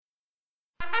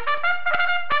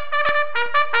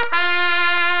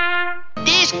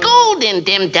There's gold in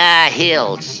them dar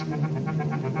hills.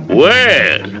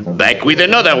 Well, back with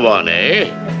another one, eh?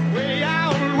 Way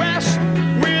out west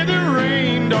where the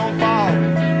rain don't fall.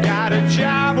 Got a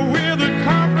job with a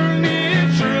company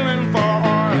drilling for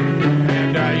oil.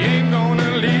 And I ain't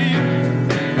gonna leave,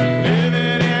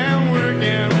 living and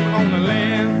working on the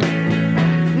land.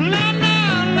 Na,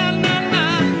 na, na, na,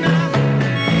 na, na.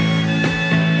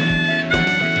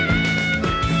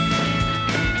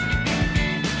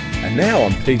 And now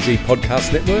on PG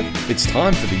Podcast Network, it's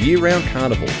time for the year-round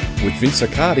Carnival with Vince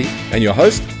Accardi and your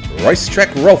host,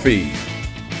 Racetrack Ralphy.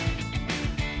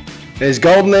 There's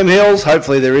gold in them hills.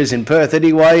 Hopefully there is in Perth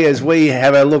anyway, as we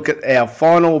have a look at our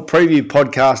final preview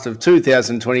podcast of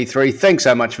 2023. Thanks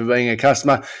so much for being a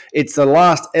customer. It's the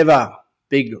last ever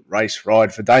big race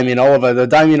ride for Damien Oliver, the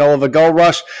Damien Oliver Gold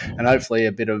Rush, and hopefully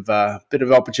a bit of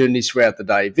opportunities throughout the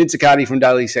day. Vince Accardi from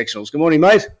Daily Sectionals. Good morning,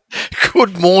 mate.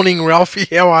 Good morning,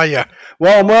 Ralphy. How are you?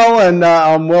 Well, I'm well, and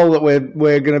I'm well that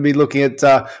we're going to be looking at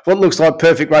what looks like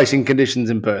perfect racing conditions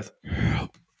in Perth.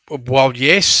 Well,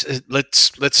 yes.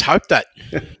 Let's hope that.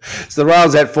 So the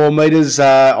rail's at 4 metres.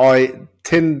 I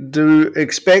tend to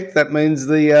expect that means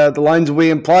the lanes will be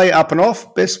in play, up and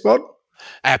off, best spot.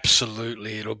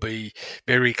 Absolutely. It'll be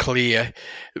very clear.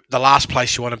 The last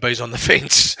place you want to be is on the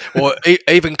fence, or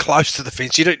even close to the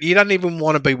fence. You don't even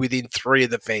want to be within 3 of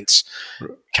the fence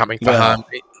coming for home.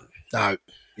 No.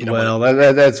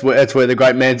 That's where the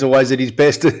great man's always at his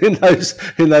best in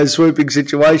those swooping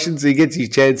situations. He gets his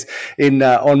chance on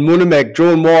Munamek,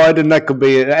 drawn wide, and that could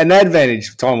be an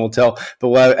advantage. Time will tell. But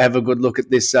we'll have a good look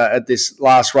at this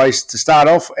last race to start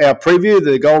off our preview.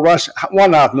 The Gold Rush,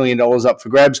 $1.5 million up for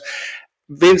grabs.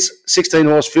 Vince,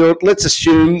 16-horse field. Let's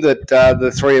assume that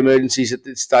the 3 emergencies at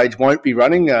this stage won't be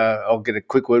running. I'll get a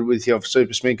quick word with you of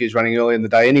Super Smink, who's running early in the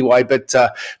day anyway. But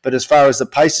as far as the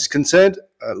pace is concerned,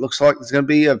 it looks like there's going to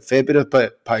be a fair bit of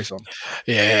pace on.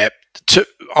 Yeah.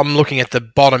 I'm looking at the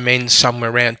bottom end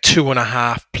somewhere around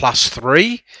 2.5 plus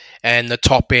 3. And the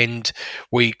top end,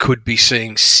 we could be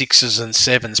seeing 6s and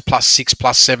 7s, plus 6,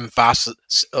 plus 7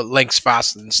 lengths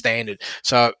faster than standard.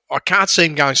 So I can't see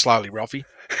him going slowly, Ralphie.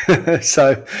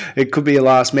 So it could be a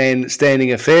last man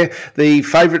standing affair. The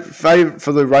favourite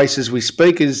for the race as we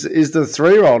speak is the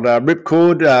 3-year-old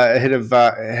Ripcord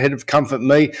ahead of Comfort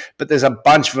Me, but there's a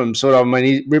bunch of them.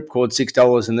 Ripcord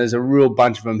 $6, and there's a real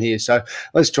bunch of them here. So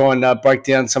let's try and break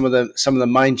down some of the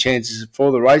main chances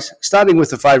for the race. Starting with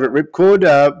the favourite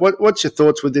Ripcord, what's your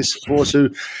thoughts with this horse who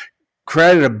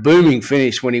created a booming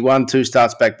finish when he won 2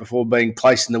 starts back before being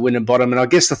placed in the winner bottom? And I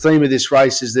guess the theme of this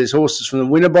race is there's horses from the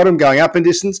winner bottom going up in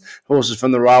distance, horses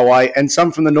from the railway, and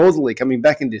some from the northerly coming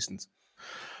back in distance.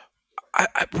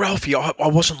 Ralphie, I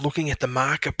wasn't looking at the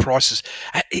market prices.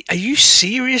 Are you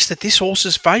serious that this horse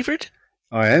is favourite?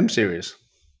 I am serious.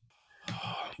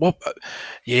 Well,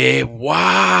 yeah,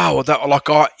 wow.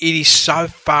 It is so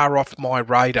far off my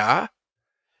radar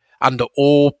under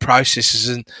all processes.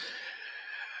 And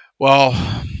well,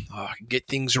 I can get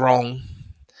things wrong,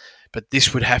 but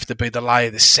this would have to be the lay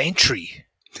of the century.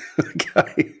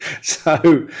 Okay,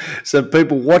 so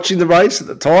people watching the race at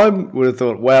the time would have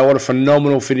thought, "Wow, what a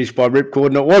phenomenal finish by Ripcord!"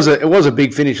 And it was a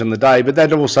big finish on the day, but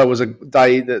that also was a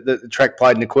day that the track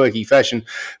played in a quirky fashion.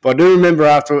 But I do remember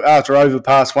after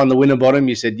Overpass won the winner bottom,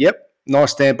 you said, "Yep,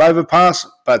 nice stamp Overpass,"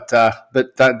 but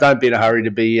don't be in a hurry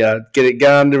to be get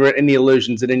under any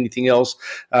illusions that anything else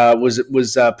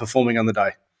was performing on the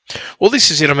day. Well,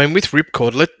 this is it. I mean, with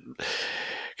Ripcord,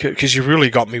 because you really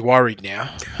got me worried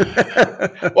now.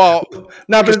 Well,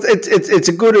 no, but it's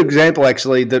a good example,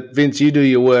 actually, that, Vince, you do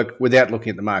your work without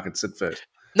looking at the markets at first.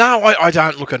 No, I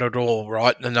don't look at it all,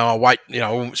 right? And I wait,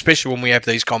 especially when we have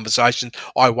these conversations,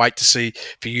 I wait to see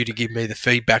for you to give me the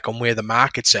feedback on where the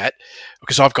market's at,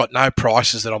 because I've got no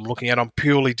prices that I'm looking at. I'm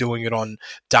purely doing it on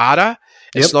data.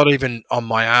 It's not even on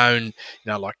my own,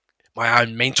 my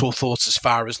own mental thoughts as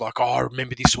far as I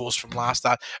remember this horse from last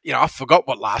start. I forgot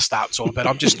what last start's all about.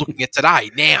 I'm just looking at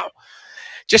today now,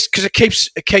 just because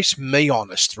it keeps me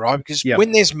honest, right? Because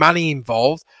when there's money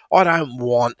involved, I don't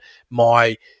want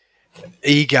my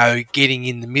ego getting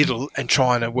in the middle and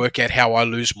trying to work out how I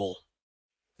lose more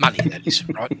money. That is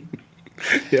right.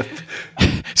 Yep.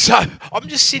 So I'm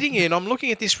just sitting here and I'm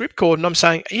looking at this Ripcord and I'm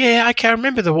saying, yeah, okay, I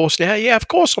remember the horse now. Yeah, of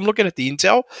course. I'm looking at the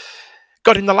intel.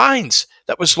 Got in the lanes.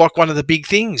 That was like one of the big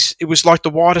things. It was like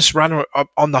the widest runner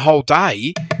on the whole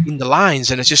day in the lanes,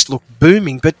 and it just looked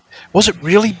booming. But was it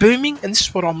really booming? And this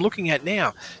is what I'm looking at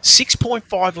now.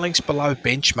 6.5 lengths below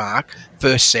benchmark,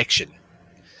 first section.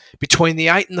 Between the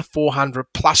 8 and the 400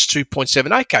 plus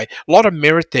 2.7. Okay, a lot of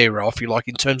merit there, Ralphy,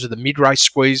 in terms of the mid-race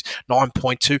squeeze,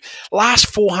 9.2. Last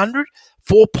 400,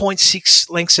 4.6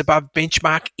 lengths above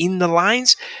benchmark in the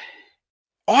lanes.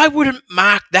 I wouldn't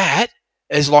mark that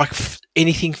as like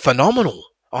anything phenomenal.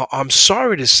 I'm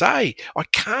sorry to say, I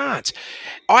can't.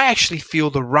 I actually feel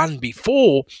the run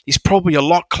before is probably a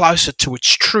lot closer to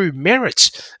its true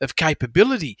merits of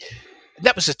capability.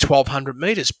 That was at 1,200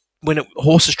 metres when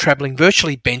horse is travelling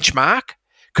virtually benchmark,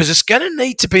 because it's going to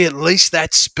need to be at least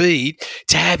that speed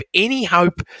to have any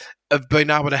hope of being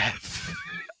able to have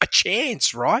a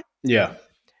chance, right? Yeah.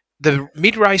 The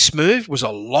mid-race move was a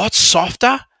lot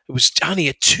softer. It was only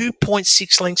a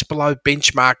 2.6 lengths below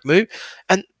benchmark move.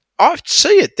 And I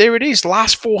see it. There it is,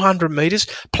 last 400 metres,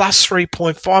 plus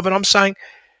 3.5. And I'm saying,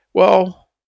 well,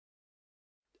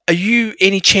 are you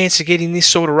any chance of getting this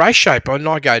sort of race shape? And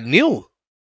I go, nil.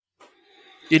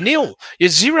 You're nil. You're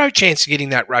zero chance of getting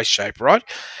that race shape, right?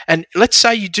 And let's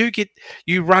say you do get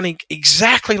you running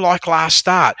exactly like last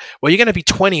start. Well, you're going to be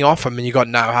 20 off them and you've got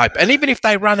no hope. And even if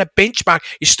they run a benchmark,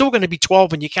 you're still going to be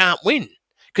 12 and you can't win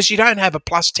because you don't have a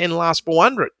plus 10 last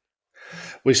 400.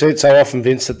 We see it so often,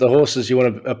 Vince, that the horses you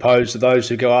want to oppose are those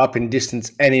who go up in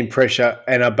distance and in pressure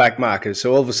and are back markers.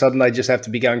 So all of a sudden they just have to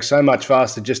be going so much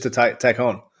faster just to tack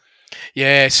on.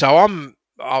 Yeah, so I'm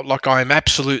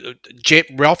absolute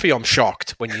Ralphy. I'm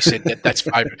shocked when you said that. That's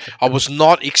favourite. I was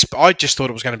not. I just thought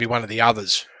it was going to be one of the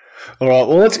others. All right.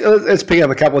 Well, let's pick up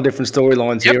a couple of different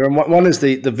storylines here, and one is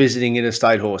the visiting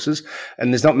interstate horses,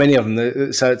 and there's not many of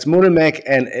them. So it's Moonamac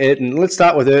and Ayrton. Let's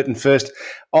start with Ayrton first.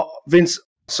 Vince,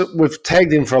 so we've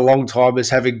tagged him for a long time as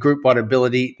having group one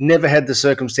ability, never had the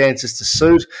circumstances to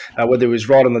suit, whether it was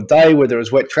right on the day, whether it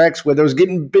was wet tracks, whether it was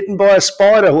getting bitten by a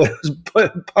spider, whether it was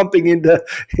pumping into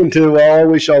I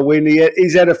wish I win.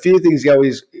 He's had a few things go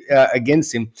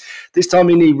against him. This time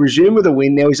he resumed with a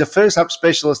win. Now he's a first-up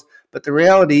specialist, but the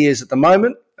reality is at the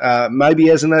moment, maybe he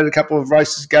hasn't had a couple of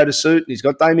races go to suit, and he's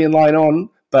got Damien Lane on,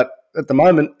 but at the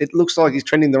moment it looks like he's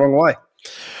trending the wrong way.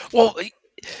 Well,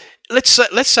 let's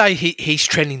say he's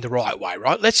trending the right way,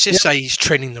 right? Let's just say he's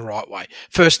trending the right way.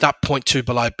 First up, 0.2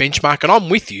 below benchmark. And I'm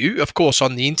with you, of course,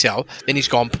 on the intel. Then he's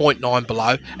gone 0.9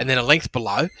 below and then a length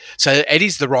below. So it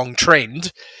is the wrong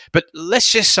trend. But let's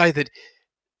just say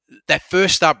that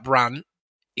first up run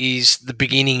is the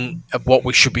beginning of what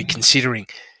we should be considering.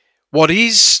 What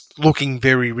is looking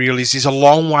very real is a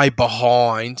long way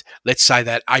behind, let's say,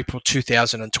 that April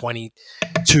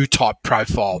 2022 type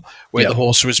profile where the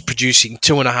horse was producing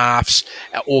 2.5s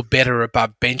or better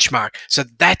above benchmark. So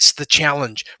that's the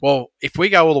challenge. Well, if we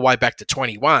go all the way back to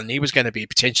 21, he was going to be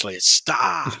potentially a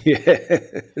star. Yeah,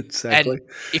 exactly. And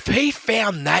if he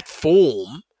found that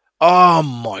form, oh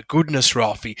my goodness,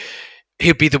 Ralphy,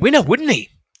 he'd be the winner, wouldn't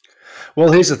he?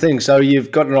 Well, here's the thing. So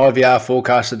you've got an IVR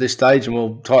forecast at this stage, and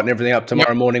we'll tighten everything up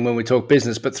tomorrow morning when we talk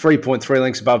business. But 3.3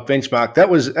 lengths above benchmark. That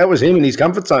was him in his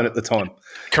comfort zone at the time.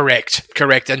 Correct,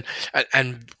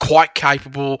 and quite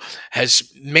capable.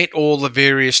 Has met all the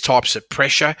various types of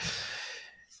pressure.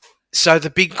 So the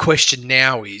big question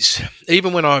now is,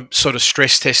 even when I sort of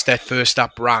stress test that first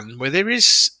up run, where there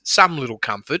is some little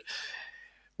comfort.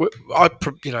 I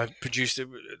produced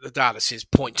the data says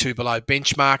 0.2 below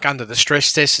benchmark. Under the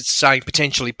stress test, it's saying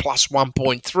potentially plus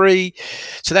 1.3.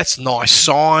 So that's a nice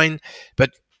sign, but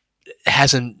it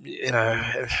hasn't,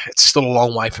 it's still a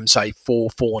long way from, say,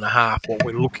 4.5, what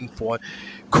we're looking for.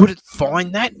 Could it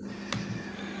find that?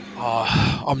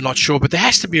 Oh, I'm not sure, but there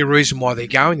has to be a reason why they're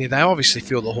going there. They obviously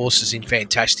feel the horse is in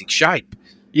fantastic shape.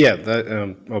 Yeah,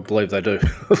 I believe they do.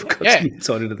 I've got some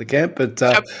insight into the camp, but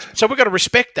so we've got to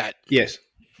respect that. Yes.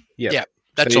 Yeah,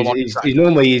 that's all I'm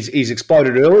saying. He's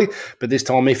exploded early, but this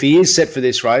time, if he is set for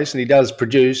this race and he does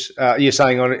produce, you're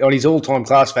saying on his all-time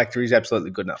class factor, he's absolutely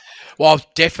good enough. Well,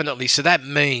 definitely. So that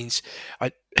means,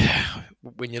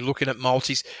 when you're looking at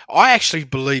multis, I actually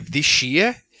believe this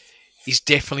year is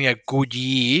definitely a good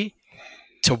year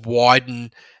to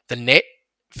widen the net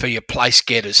for your place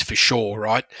getters for sure,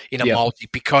 right, in a multi,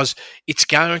 because it's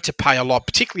going to pay a lot,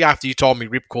 particularly after you told me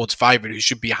Ripcord's favourite, who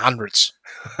should be hundreds.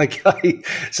 Okay,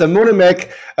 so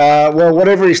Moonamac,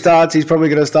 whatever he starts, he's probably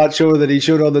going to start sure that he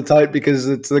should on the tote because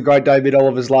it's the great Damien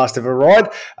Oliver's last ever ride.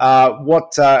 I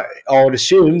would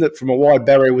assume that from a wide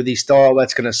barrier with his style,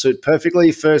 that's going to suit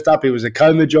perfectly. First up, he was a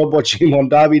coma job watching him on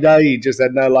Derby Day. He just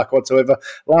had no luck whatsoever.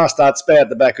 Last start, spat out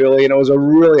the back early, and it was a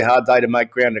really hard day to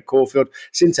make ground at Caulfield.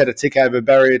 Since had a tick over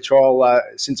barrier trial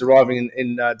since arriving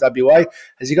in WA.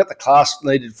 Has he got the class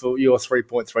needed for your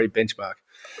 3.3 benchmark?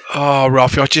 Oh,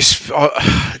 Ralphy,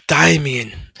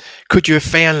 Damien, could you have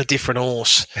found a different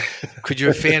horse?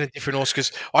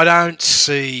 Because I don't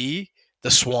see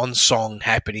the swan song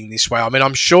happening this way. I mean,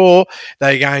 I'm sure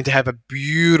they're going to have a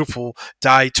beautiful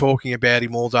day talking about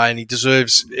him all day, and he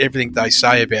deserves everything they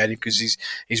say about him because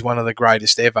he's one of the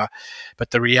greatest ever.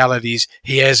 But the reality is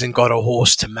he hasn't got a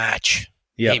horse to match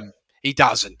him. He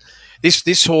doesn't.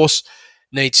 This horse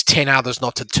needs 10 others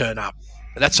not to turn up.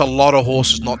 That's a lot of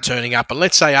horses not turning up. And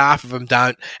let's say half of them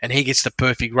don't, and he gets the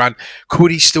perfect run. Could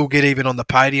he still get even on the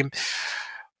podium?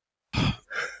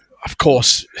 Of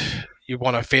course, you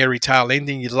want a fairy tale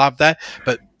ending. You'd love that.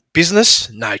 But business,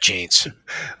 no chance.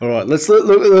 All right, let's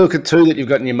look at two that you've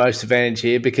got in your most advantage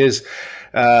here because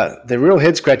they're real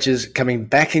head scratchers coming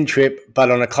back in trip, but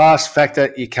on a class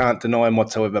factor, you can't deny them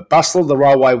whatsoever. Bustle, the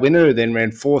railway winner, who then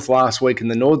ran fourth last week in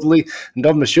the Northerly, and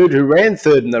Dom Mashoud, who ran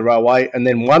third in the railway and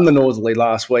then won the Northerly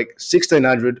last week,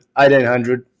 1600,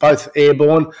 1800, both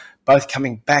airborne, both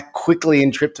coming back quickly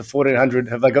in trip to 1400.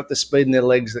 Have they got the speed in their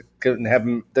legs that can have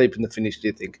them deep in the finish, do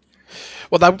you think?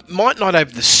 Well, they might not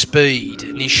have the speed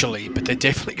initially, but they're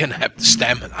definitely going to have the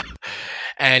stamina.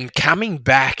 And coming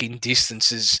back in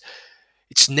distances,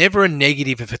 it's never a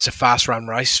negative if it's a fast-run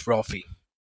race, Ralphy.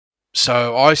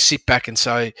 So I sit back and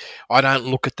say I don't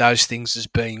look at those things as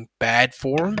being bad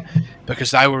for them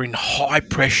because they were in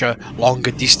high-pressure,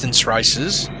 longer-distance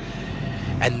races,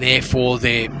 and therefore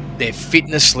their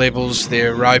fitness levels,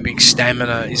 their aerobic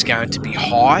stamina is going to be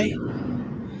high.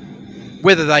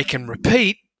 Whether they can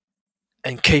repeat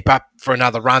and keep up for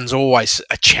another run's always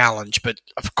a challenge. But,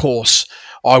 of course,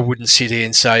 I wouldn't sit here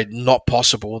and say not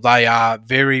possible. They are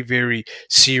very, very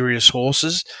serious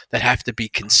horses that have to be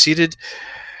considered.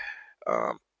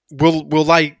 Will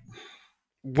they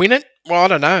win it? Well, I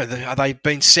don't know. Are they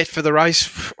been set for the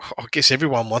race? I guess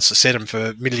everyone wants to set them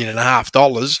for $1.5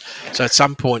 million. So at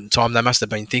some point in time, they must have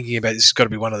been thinking about this has got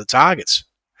to be one of the targets.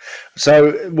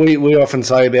 So we often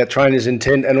say about trainers'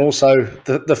 intent and also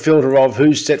the filter of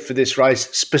who's set for this race,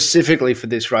 specifically for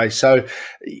this race. So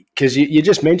because you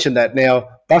just mentioned that now,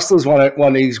 Bustler's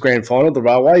won his grand final, the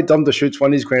railway. Dom DeSchutes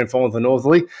won his grand final, the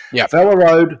Northerly. Yep. Valla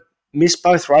Road missed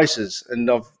both races. And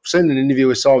I've seen an interview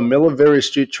with Simon Miller, very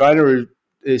astute trainer,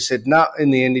 who said, no,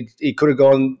 in the end, he could have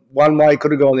gone one way,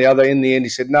 could have gone the other. In the end, he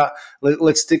said, no,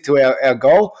 let's stick to our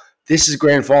goal. This is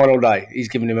grand final day. He's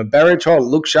given him a barrier trial.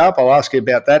 Look sharp. I'll ask you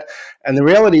about that. And the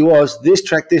reality was, this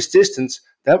track, this distance,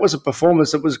 that was a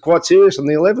performance that was quite serious on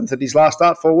the 11th at his last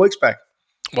start 4 weeks back.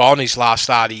 Well, on his last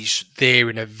start, he's there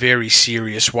in a very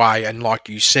serious way. And like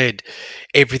you said,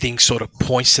 everything sort of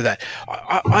points to that.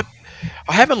 I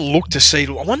haven't looked to see.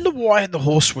 I wonder why the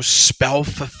horse was spelled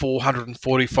for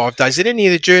 445 days. Did any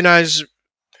of the journos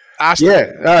ask him?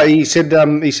 Yeah, he said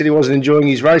he wasn't enjoying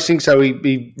his racing, so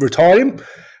he retired him.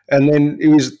 And then he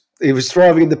was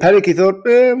thriving in the paddock. He thought,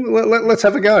 let's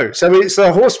have a go. So it's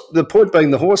the horse. The point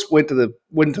being, the horse went to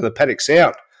the paddock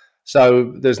sound,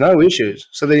 so there's no issues.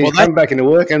 So then he's come back into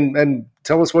work and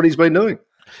tell us what he's been doing.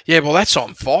 Yeah, well, that's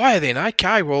on fire then.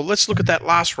 Okay, well, let's look at that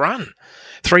last run.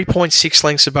 3.6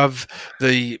 lengths above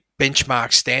the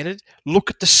benchmark standard. Look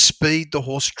at the speed the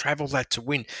horse travelled at to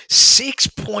win.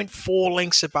 6.4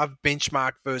 lengths above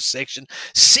benchmark first section.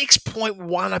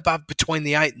 6.1 above between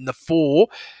the 8 and the 4.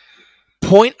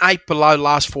 0.8 below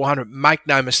last 400. Make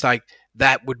no mistake,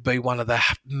 that would be one of the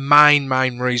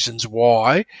main reasons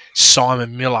why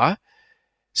Simon Miller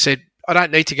said, I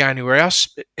don't need to go anywhere else.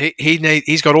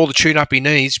 He's got all the tune-up he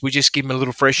needs. We just give him a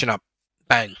little freshen up.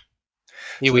 Bang.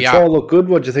 Here we are. The trial looked good.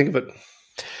 What do you think of it?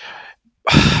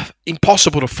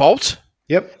 Impossible to fault.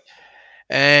 Yep.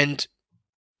 And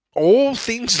all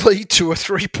things lead to a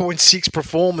 3.6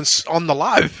 performance on the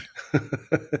low.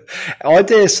 I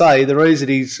dare say the reason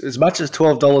he's as much as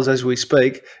 $12 as we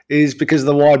speak is because of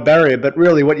the wide barrier. But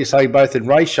really what you're saying, both in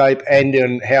race shape and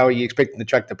in how you're expecting the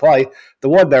track to play, the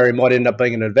wide barrier might end up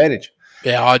being an advantage.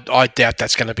 Yeah, I doubt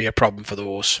that's going to be a problem for the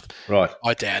horse. Right.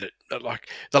 I doubt it. Like,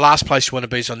 the last place you want to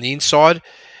be is on the inside.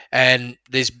 And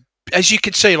there's, as you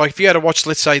can see, like if you had to watch,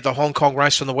 let's say, the Hong Kong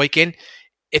race on the weekend,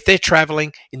 if they're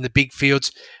travelling in the big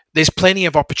fields, there's plenty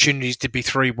of opportunities to be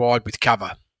 3 wide with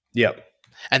cover. Yep.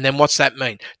 And then what's that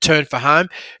mean? Turn for home.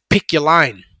 Pick your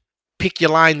lane. Pick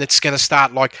your lane that's going to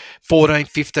start like 14,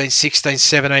 15, 16,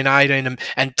 17, 18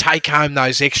 and take home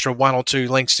those extra 1 or 2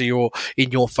 lengths in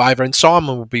your favour. And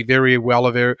Simon will be very well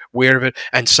aware of it,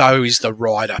 and so is the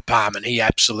rider, Palmer. He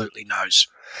absolutely knows.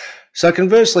 So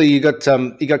conversely, you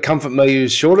got Comfort Me,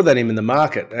 who's shorter than him in the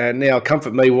market, and now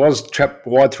Comfort Me was trapped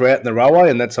wide throughout in the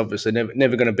railway, and that's obviously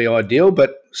never going to be ideal.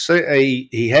 But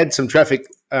he had some traffic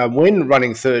when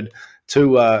running third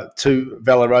to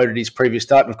Valla Road at his previous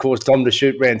start, and of course Dom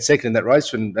DeSchutes ran second in that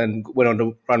race and went on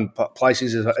to run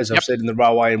places as I've said in the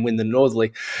railway and win the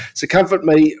Northerly. So Comfort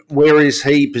Me, where is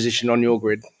he positioned on your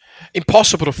grid?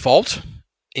 Impossible to fault.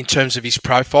 in terms of his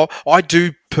profile. I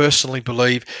do personally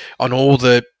believe on all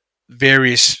the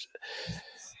various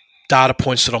data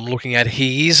points that I'm looking at,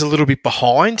 he is a little bit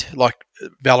behind, like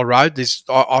Valley Road.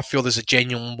 I feel there's a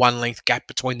genuine 1 length gap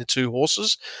between the two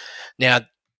horses. Now,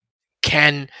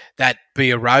 can that be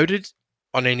eroded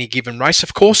on any given race?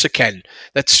 Of course it can.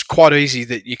 That's quite easy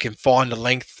that you can find a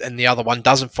length and the other one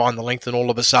doesn't find the length and all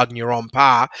of a sudden you're on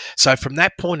par. So from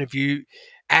that point of view,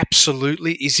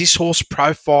 absolutely. Is this horse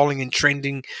profiling and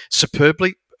trending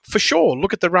superbly? For sure.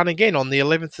 Look at the run again on the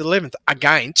 11th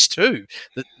against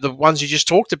the ones you just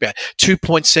talked about.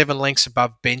 2.7 lengths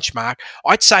above benchmark.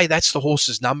 I'd say that's the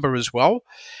horse's number as well.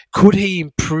 Could he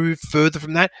improve further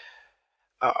from that?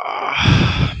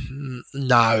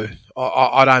 No,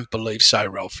 I don't believe so,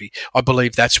 Ralphie. I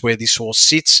believe that's where this horse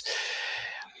sits.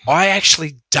 I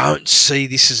actually don't see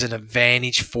this as an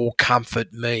advantage for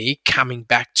Comfort Me coming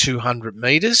back 200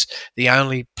 metres. The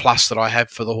only plus that I have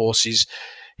for the horse is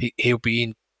he'll be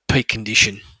in peak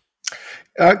condition.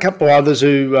 A couple of others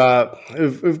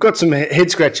who've got some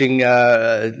head-scratching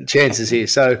chances here,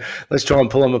 so let's try and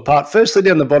pull them apart. Firstly,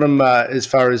 down the bottom, as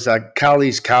far as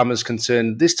Carly's Karma is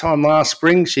concerned, this time last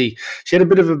spring she had a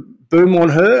bit of a boom on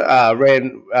her.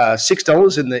 Ran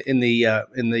 $6 in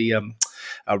the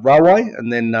railway,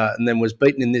 and then was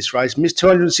beaten in this race. Missed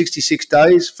 266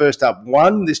 days. First up,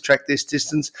 won this track, this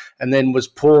distance, and then was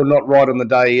poor, not right on the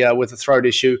day with a throat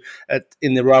issue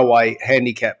in the railway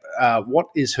handicap. What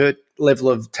is her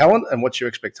level of talent, and what's your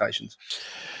expectations?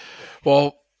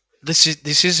 Well, this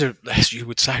is as you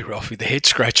would say, Ralphie, the head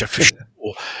scratcher for sure.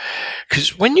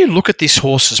 Because when you look at this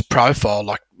horse's profile,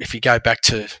 like if you go back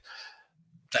to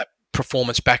that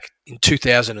performance back in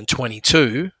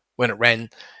 2022 when it ran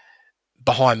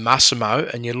behind Massimo,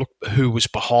 and you look who was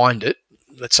behind it,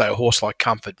 let's say a horse like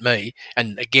Comfort Me,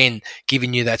 and again,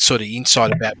 giving you that sort of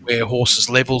insight about where horses'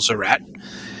 levels are at.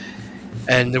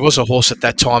 And there was a horse at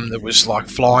that time that was like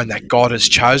flying that God has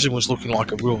chosen, was looking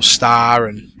like a real star,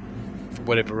 and for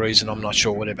whatever reason, I'm not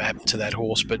sure whatever happened to that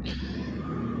horse, but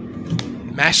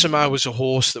Massimo was a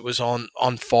horse that was on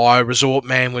fire. Resort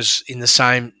Man was in the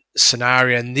same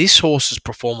scenario, and this horse's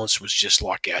performance was just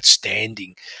like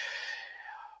outstanding.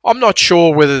 I'm not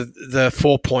sure whether the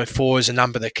 4.4 is a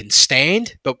number that can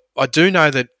stand, but I do know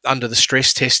that under the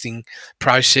stress testing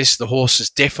process, the horse is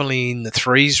definitely in the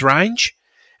 3s range.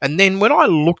 And then when I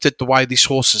looked at the way this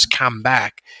horse has come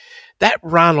back, that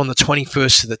run on the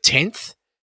 21st to the 10th,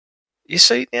 you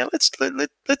see, now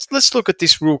let's look at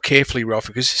this real carefully, Ralph,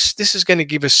 because this is going to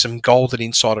give us some golden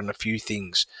insight on a few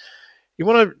things. You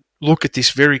want to look at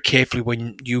this very carefully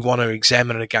when you want to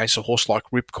examine it against a horse like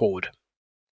Ripcord.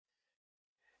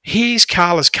 Here's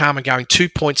Carla's Karma going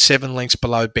 2.7 lengths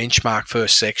below benchmark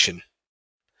first section.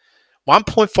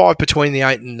 1.5 between the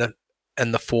 8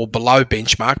 and the 4 below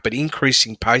benchmark, but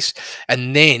increasing pace,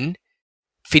 and then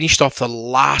finished off the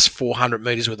last 400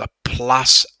 metres with a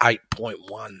plus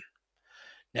 8.1.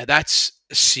 Now, that's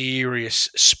a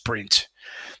serious sprint.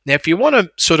 Now, if you want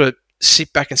to sort of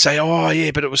sit back and say, oh,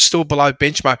 yeah, but it was still below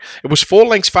benchmark. It was 4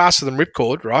 lengths faster than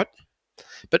Ripcord, right?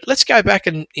 But let's go back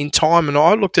in time, and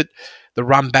I looked at the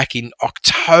run back in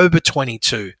October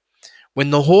 22,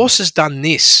 when the horse has done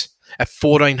this at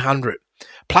 1400,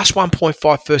 plus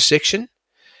 1.5 first section,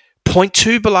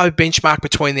 0.2 below benchmark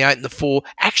between the 8 and the 4,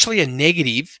 actually a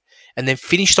negative, and then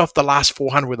finished off the last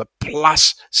 400 with a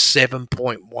plus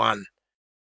 7.1.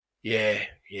 Yeah.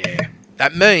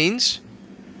 That means,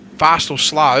 fast or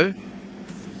slow,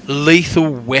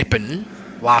 lethal weapon,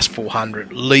 last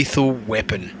 400, lethal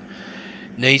weapon.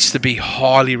 Needs to be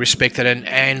highly respected.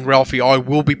 And Ralphie, I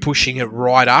will be pushing it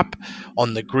right up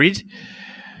on the grid.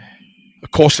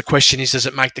 Of course, the question is, does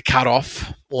it make the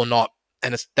cutoff or not?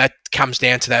 And that comes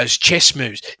down to those chess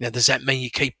moves. Now, does that mean you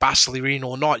keep Bustler in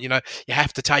or not? You know, you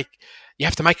have to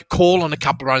make a call on a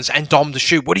couple of runners and Dom the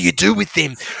shoot. What do you do with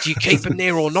them? Do you keep them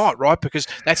there or not, right? Because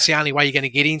that's the only way you're going to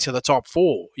get into the top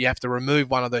 4. You have to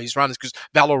remove one of these runners because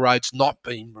Valley Road's not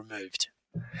being removed.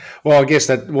 Well, I guess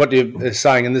that what you're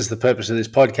saying, and this is the purpose of this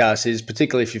podcast, is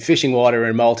particularly if you're fishing wider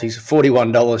in multis,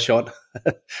 $41 shot.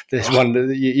 There's one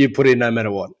that you put in no matter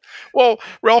what. Well,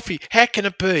 Ralphie, how can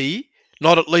it be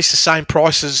not at least the same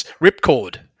price as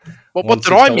Ripcord? Well, what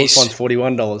did I miss? One's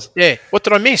 $41. Yeah, what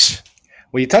did I miss?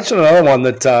 Well, you touched on another one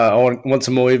that I want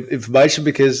some more information,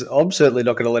 because I'm certainly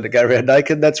not going to let it go around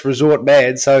naked. That's Resort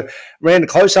Man. So ran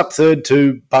close up third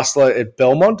to Bustler at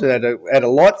Belmont. Had a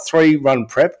light 3-run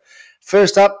prep.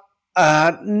 First up,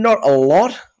 not a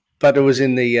lot, but it was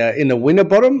in the winner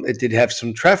bottom. It did have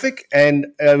some traffic, and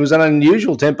it was an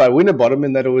unusual tempo winner bottom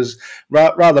in that it was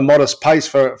rather modest pace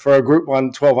for a Group 1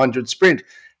 1200 sprint.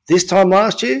 This time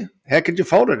last year, how could you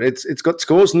fault it? It's got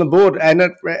scores on the board and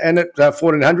at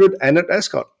 1400 and at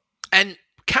Ascot. And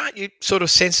can't you sort of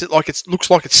sense it like it looks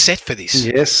like it's set for this?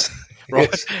 Yes. Right.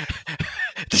 Yes.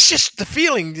 It's just the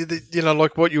feeling,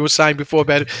 like what you were saying before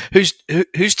about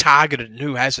who's targeted and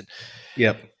who hasn't.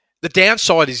 Yep. The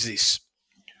downside is this.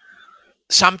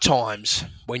 Sometimes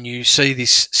when you see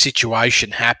this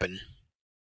situation happen,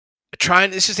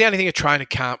 this is the only thing a trainer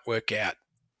can't work out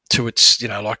to its,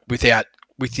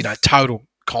 with total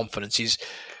confidence is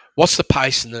what's the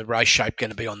pace and the race shape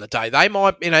going to be on the day. They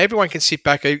might, everyone can sit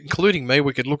back, including me,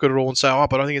 we could look at it all and say,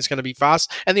 but I think it's going to be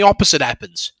fast. And the opposite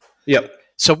happens. Yep.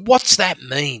 So what's that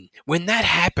mean? When that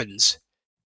happens,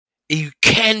 you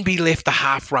can be left a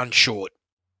half run short.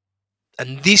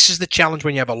 And this is the challenge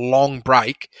when you have a long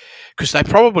break, because they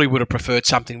probably would have preferred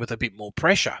something with a bit more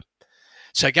pressure.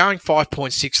 So going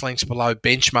 5.6 lengths below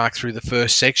benchmark through the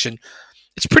first section,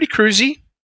 it's pretty cruisy.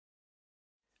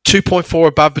 2.4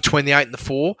 above between the 8 and the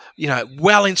 4,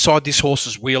 well inside this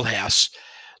horse's wheelhouse.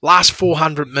 Last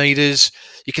 400 metres,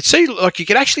 you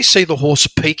could actually see the horse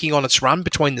peaking on its run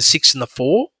between the 6 and the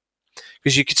 4,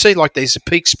 because you could see there's a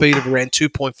peak speed of around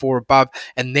 2.4 above,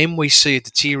 and then we see a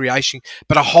deterioration,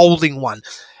 but a holding one.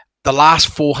 The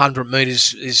last 400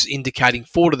 metres is indicating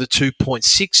 4 to the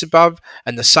 2.6 above,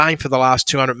 and the same for the last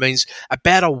 200 metres,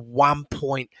 about a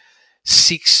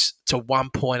 1.6 to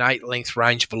 1.8 length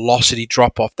range velocity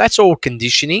drop-off. That's all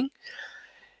conditioning.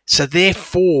 So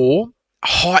therefore,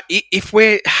 if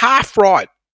we're half right,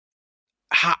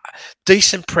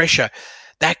 decent pressure,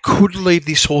 that could leave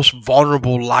this horse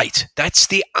vulnerable late. That's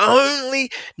the only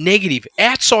negative.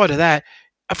 Outside of that,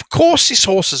 of course this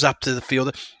horse is up to the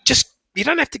field. You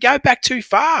don't have to go back too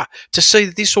far to see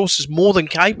that this horse is more than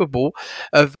capable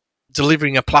of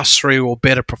delivering a +3 or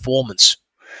better performance.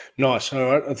 Nice.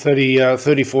 All right,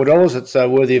 $34. It's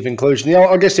worthy of inclusion.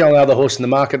 I guess the only other horse in the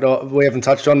market we haven't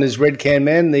touched on is Red Can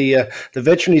Man, the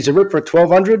veteran. He's a ripper at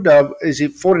 1,200. Is he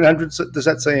 1,400? Does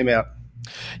that see him out?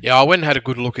 Yeah, I went and had a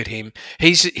good look at him.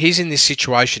 He's in this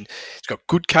situation. He's got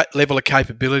good level of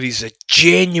capabilities. A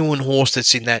genuine horse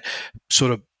that's in that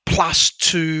sort of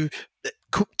 +2,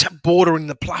 bordering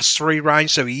the +3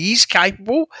 range. So he is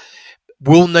capable.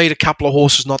 Will need a couple of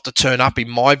horses not to turn up, in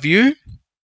my view.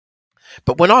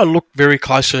 But when I look very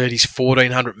closely at his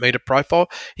 1,400 metre profile,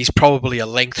 he's probably a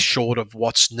length short of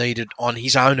what's needed on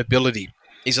his own ability.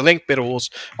 He's a length better horse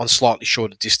on slightly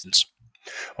shorter distance.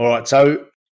 All right, so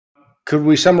could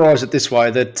we summarise it this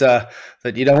way, that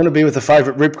you don't want to be with the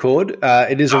favourite Ripcord?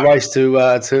 It is a race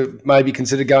to maybe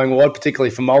consider going wide,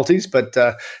 particularly for multis, but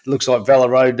it looks like Valor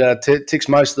Road ticks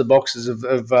most of the boxes of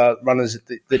runners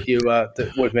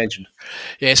that we've mentioned.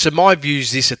 Yeah, so my view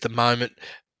is this at the moment.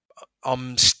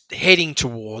 I'm heading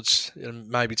towards, and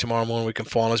maybe tomorrow morning we can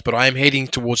finalise, but I am heading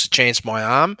towards the Chance My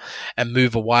Arm and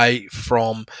move away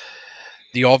from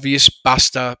the obvious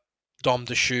Buster, Dom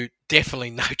to Shoot. Definitely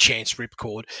no chance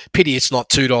Ripcord. Pity it's not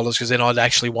 $2, because then I'd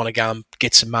actually want to go and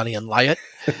get some money and lay it.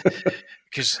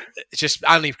 Because it's just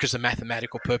only because of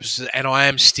mathematical purposes, and I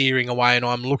am steering away, and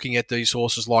I'm looking at these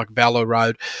horses like Valor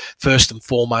Road first and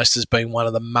foremost as being one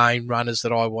of the main runners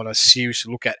that I want to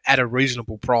seriously look at a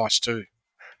reasonable price too.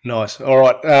 Nice. All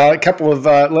right. A couple of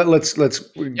let's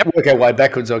work our way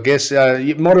backwards, I guess.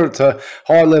 Moderate to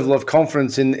high level of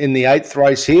confidence in the 8th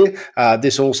race here.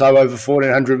 This also over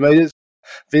 1,400 metres.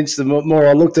 Vince, the more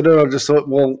I looked at it, I just thought,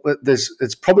 well,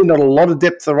 it's probably not a lot of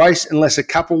depth of race unless a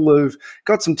couple who've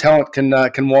got some talent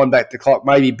can wind back the clock.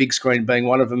 Maybe Big Screen being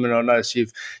one of them, and I notice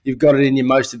you've got it in your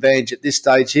most advantage at this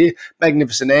stage here.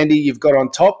 Magnificent Andy, you've got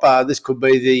on top. This could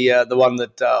be the one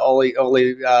that Ollie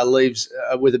leaves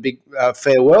with a big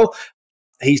farewell.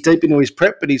 He's deep into his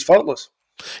prep, but he's faultless.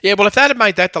 Yeah, well, if that had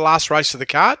made that the last race of the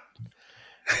card,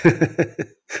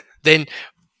 then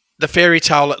the fairy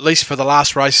tale, at least for the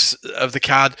last race of the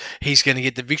card, he's going to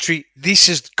get the victory. This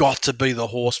has got to be the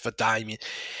horse for Damien.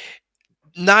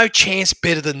 No chance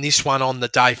better than this one on the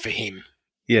day for him.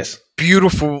 Yes.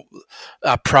 Beautiful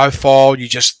profile. You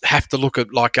just have to look at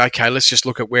okay, let's just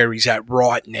look at where he's at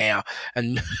right now.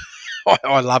 And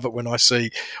I love it when I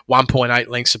see 1.8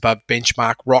 lengths above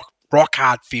benchmark, rock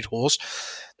hard fit horse.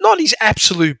 Not his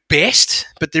absolute best,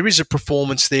 but there is a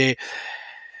performance there.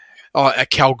 At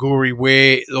Kalgoorlie,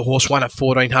 where the horse won at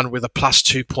 1,400 with a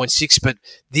 +2.6, but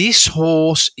this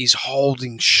horse is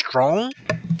holding strong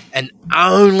and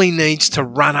only needs to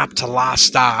run up to last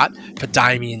start for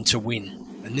Damien to win.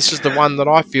 And this is the one that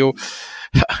I feel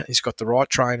he's got the right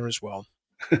trainer as well.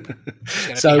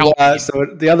 So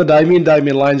the other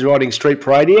Damien Lane's riding Street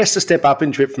Parade. He has to step up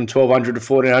in trip from 1,200 to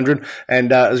 1,400,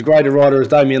 and as great a rider as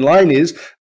Damien Lane is,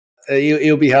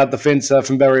 he'll be hard to fence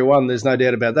from barrier 1. There's no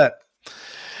doubt about that.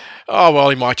 Oh, well,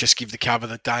 he might just give the cover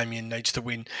that Damien needs to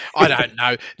win. I don't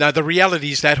know. No, the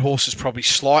reality is that horse is probably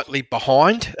slightly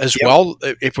behind as well.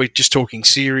 If we're just talking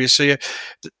serious here,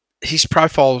 his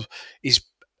profile is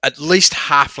at least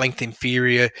half length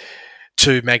inferior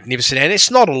to Magnificent. And it's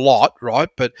not a lot, right?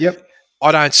 But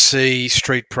I don't see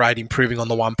Street Parade improving on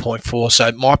the 1.4. So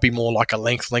it might be more like a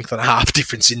length and a half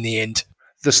difference in the end.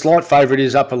 The slight favourite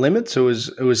is Upper Limits. It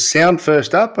was sound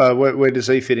first up. Where does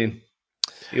he fit in?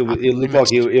 He'll look like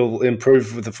he'll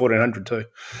improve with the 1400 too.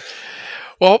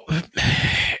 Well,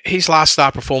 his last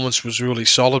start performance was really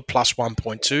solid, plus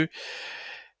 1.2.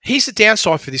 Here's the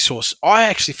downside for this horse. I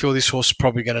actually feel this horse is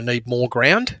probably going to need more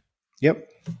ground. Yep.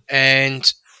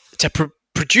 And to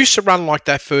produce a run like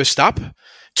that first up,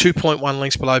 2.1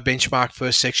 lengths below benchmark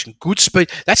first section, good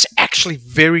speed. That's actually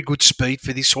very good speed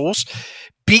for this horse.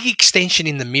 Big extension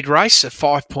in the mid-race at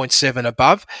 5.7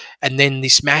 above, and then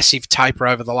this massive taper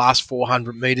over the last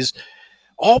 400 metres.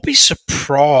 I'll be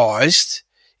surprised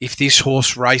if this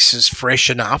horse races fresh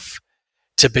enough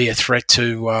to be a threat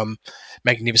to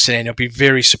Magnificent Andy. I'll be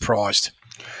very surprised.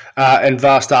 And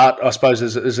Vast Art, I suppose,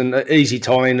 is an easy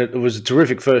tie-in. It was a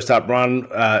terrific first-up run.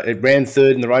 It ran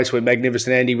third in the race where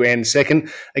Magnificent Andy ran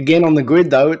second. Again, on the grid,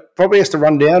 though, it probably has to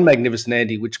run down Magnificent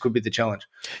Andy, which could be the challenge.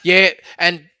 Yeah,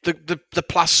 and the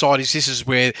plus side is this is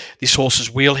where this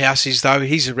horse's wheelhouse is, though.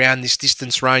 He's around this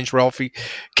distance range, Ralphy.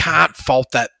 Can't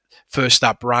fault that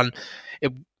first-up run.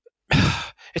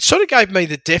 It sort of gave me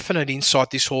the definite insight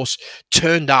this horse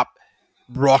turned up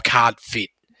rock-hard fit.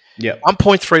 Yeah,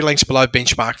 1.3 lengths below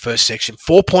benchmark first section,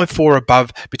 4.4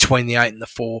 above between the 8 and the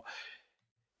 4.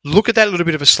 Look at that little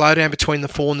bit of a slowdown between the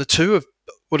 4 and the 2 of,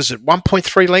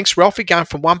 1.3 lengths, Ralphie, going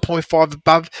from 1.5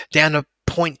 above down to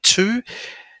 0.2.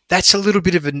 That was a little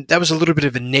bit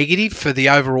of a negative for the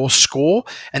overall score,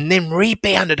 and then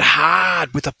rebounded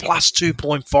hard with a plus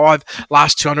 2.5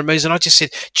 last 200 metres. And I just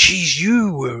said, geez,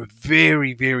 you were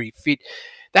very, very fit.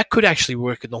 That could actually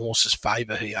work in the horse's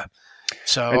favour here.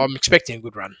 So I'm expecting a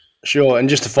good run. Sure, and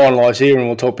just to finalise here, and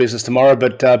we'll talk business tomorrow,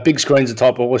 but big screen's the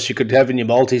type of horse you could have in your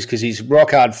multis because he's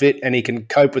rock hard fit and he can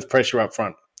cope with pressure up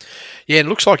front. Yeah, it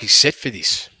looks like he's set for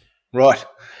this. Right.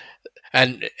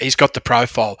 And he's got the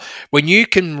profile. When you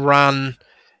can run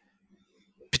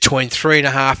between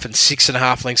 3.5 and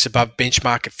 6.5 lengths above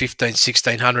benchmark at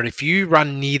 1,500, if you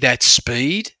run near that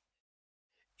speed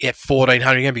at 1,400,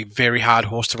 you're going to be a very hard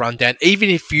horse to run down, even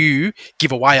if you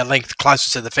give away a length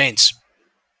closer to the fence.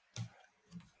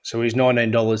 So he's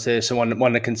 $19 there, so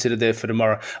one to consider there for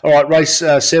tomorrow. All right, race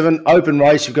 7, open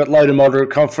race. You've got low to moderate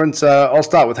conference. I'll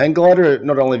start with Hang Glider.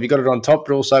 Not only have you got it on top,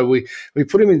 but also we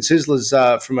put him in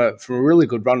Sizzlers from a really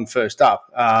good run first up.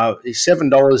 He's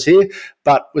 $7 here,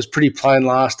 but was pretty plain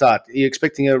last start. Are you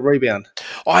expecting a rebound?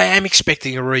 I am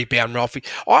expecting a rebound, Ralphie.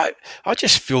 I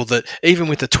just feel that even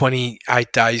with the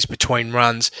 28 days between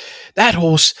runs, that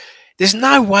horse, there's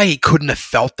no way he couldn't have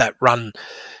felt that run.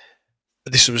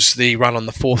 This was the run on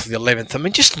the 4th of the 11th. I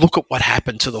mean, just look at what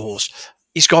happened to the horse.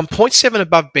 He's gone 0.7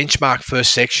 above benchmark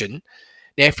first section.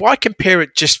 Now, if I compare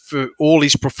it just for all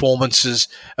his performances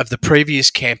of the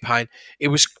previous campaign, it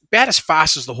was about as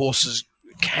fast as the horses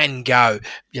can go,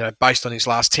 based on his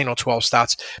last 10 or 12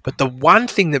 starts. But the one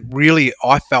thing that really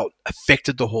I felt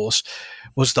affected the horse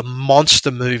was the monster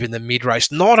move in the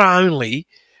mid-race. Not only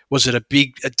was it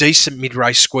a decent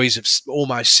mid-race squeeze of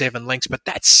almost 7 lengths, but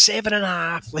that's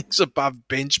 7.5 lengths above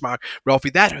benchmark, Ralphie.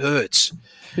 That hurts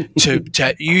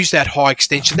to use that high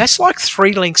extension. That's like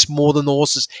 3 lengths more than the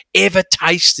horse has ever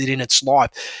tasted in its life.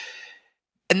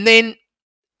 And then,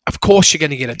 of course, you're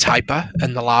going to get a taper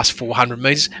in the last 400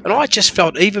 metres. And I just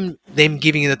felt even them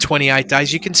giving it the 28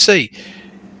 days, you can see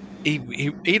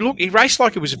he raced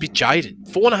like it was a bit jaded.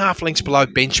 4.5 lengths below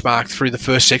benchmark through the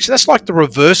first section. That's like the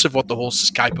reverse of what the horse is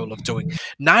capable of doing.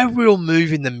 No real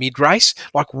move in the mid-race,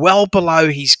 like well below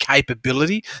his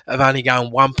capability of only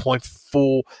going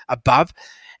 1.4 above,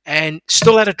 and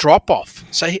still had a drop-off.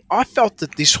 So I felt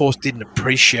that this horse didn't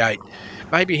appreciate.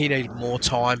 Maybe he needed more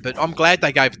time, but I'm glad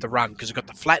they gave it the run because it got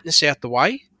the flatness out the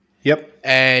way. Yep.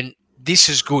 And this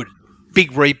is good.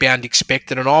 Big rebound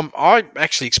expected, and I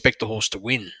actually expect the horse to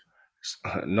win.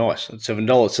 Nice, at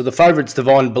 $7. So the favourite's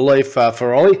Divine Belief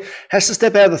for Ollie. Has to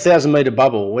step out of the 1,000-metre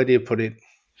bubble. Where do you put it?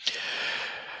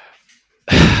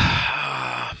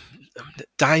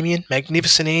 Damien,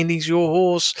 Magnificent Andy's your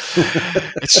horse.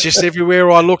 It's just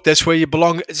everywhere I look, that's where you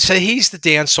belong. So here's the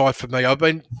downside for me. I've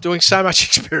been doing so much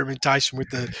experimentation with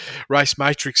the race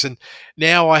matrix, and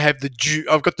now I have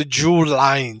I've got the dual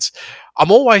lanes.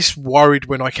 I'm always worried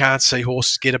when I can't see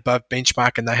horses get above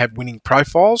benchmark and they have winning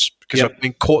profiles because I've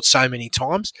been caught so many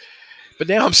times. But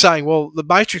now I'm saying, well, the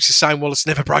matrix is saying, well, it's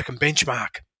never broken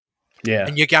benchmark. Yeah.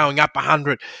 And you're going up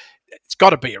 100. It's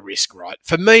got to be a risk, right?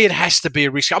 For me, it has to be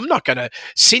a risk. I'm not going to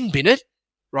sin bin it,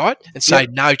 right, and say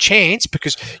no chance,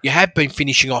 because you have been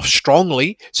finishing off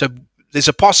strongly. So there's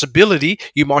a possibility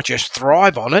you might just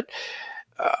thrive on it.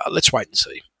 Let's wait and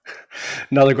see.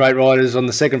 Another great rider is on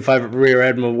the second favourite, Rear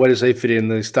Admiral. Where does he fit in?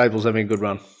 The stable's having a good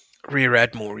run. Rear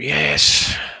Admiral,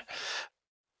 yes.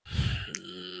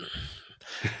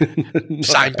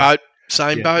 Same boat.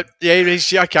 Yeah,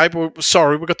 he's okay. But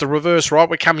sorry, we've got the reverse, right?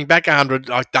 We're coming back 100.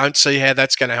 I don't see how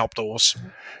that's going to help the horse.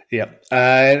 Yeah.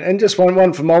 And just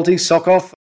one for Multi, Sock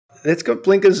Off. It's got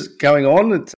blinkers going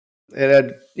on.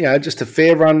 It had, just a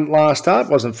fair run last start.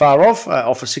 Wasn't far off a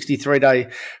 63-day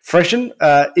freshen.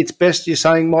 Its best, you're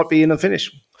saying, might be in the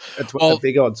finish. At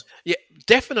big odds. Yeah,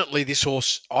 definitely this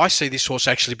horse. I see this horse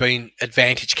actually being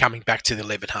advantage coming back to the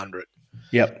 1100.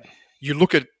 Yep. You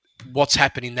look at what's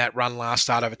happened in that run last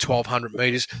start over 1,200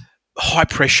 metres. High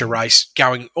pressure race,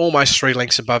 going almost 3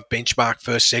 lengths above benchmark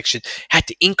first section. Had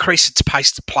to increase its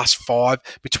pace to +5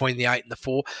 between the 8 and the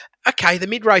 4. Okay, the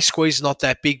mid-race squeeze is not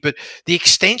that big, but the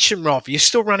extension, Ralphy, you're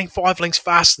still running 5 lengths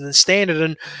faster than standard.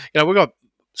 And, we've got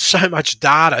so much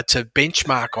data to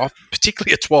benchmark off,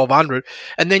 particularly at 1,200.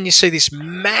 And then you see this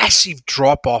massive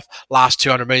drop-off last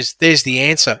 200 metres. There's the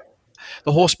answer.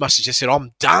 The horse must have just said,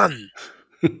 I'm done.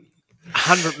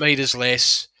 100 metres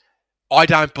less. I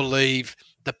don't believe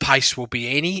the pace will be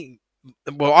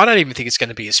I don't even think it's going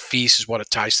to be as fierce as what it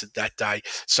tasted that day.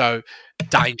 So,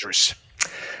 dangerous.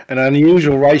 An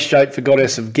unusual race shape for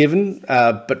Goddess of Given,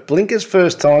 but blinkers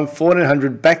first time,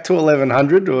 1,400 back to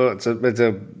 1,100. Well, it's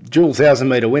a dual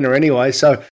 1,000-metre winner anyway.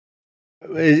 So,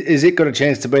 is it got a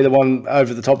chance to be the one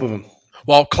over the top of him?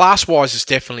 Well, class-wise, it's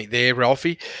definitely there,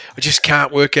 Ralphie. I just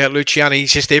can't work out Luciano.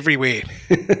 He's just everywhere.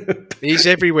 He's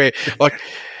everywhere.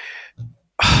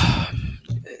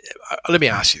 Let me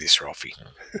ask you this, Ralphie.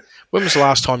 When was the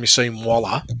last time you seen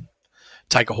Waller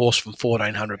take a horse from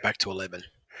 1,400 back to 11?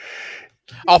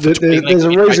 There's a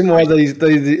reason why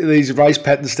these race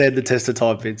patterns stand the test of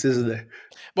time, Vince, isn't there?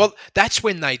 Well, that's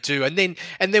when they do, and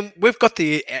then we've got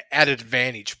the added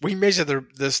advantage. We measure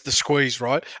the squeeze,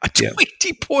 right? A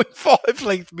 20.5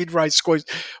 length mid-race squeeze.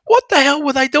 What the hell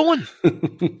were they doing?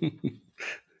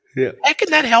 Yeah. How can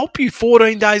that help you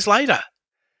 14 days later?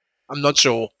 I'm not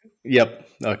sure. Yep.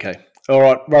 Okay. All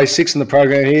right. Race 6 in the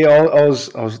program here. I was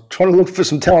trying to look for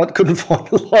some talent, couldn't find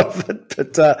a lot of it,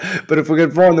 but if we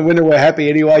can find the winner, we're happy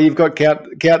anyway. You've got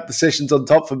count the sessions on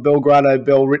top for Belgrado,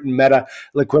 Bell, Written Matter,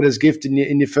 Liquida's Gift in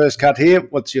your first cut here.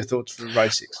 What's your thoughts for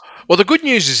race 6? Well, the good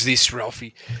news is this,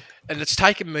 Ralphie, and it's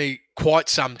taken me quite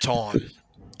some time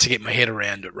to get my head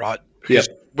around it, right? Because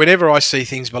whenever I see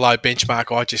things below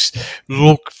benchmark, I just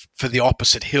look for the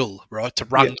opposite hill, right, to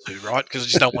run to, right, because I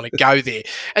just don't want to go there.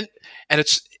 And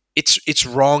it's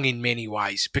wrong in many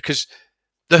ways, because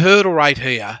the hurdle rate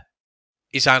here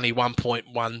is only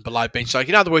 1.1 below bench. Like,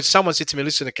 in other words, someone said to me,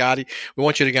 listen, Accardi, we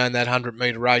want you to go in that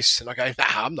 100-metre race. And I go,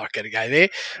 nah, I'm not going to go there.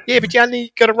 Yeah, but you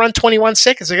only got to run 21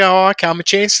 seconds. I go, oh, okay, I'm a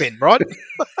chance then, right?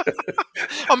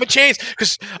 I'm a chance,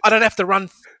 because I don't have to run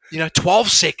 12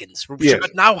 seconds, which I've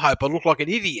got no hope. I look like an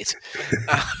idiot.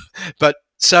 But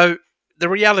so the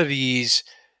reality is,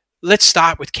 let's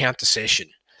start with counter session.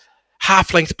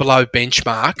 Half length below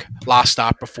benchmark, last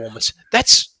start performance.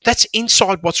 That's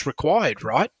inside what's required,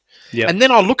 right? Yeah. And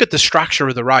then I look at the structure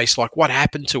of the race, like what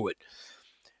happened to it.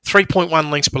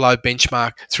 3.1 lengths below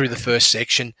benchmark through the first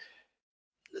section.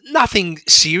 Nothing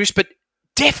serious, but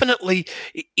definitely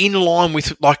in line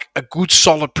with like a good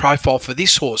solid profile for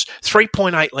this horse.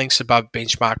 3.8 lengths above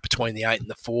benchmark between the 8 and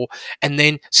the 4, and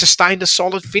then sustained a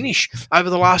solid finish over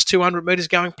the last 200 metres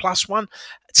going +1.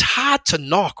 It's hard to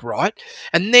knock, right?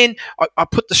 And then I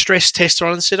put the stress tester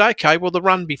on and said, okay, well, the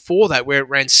run before that where it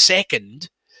ran second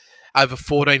over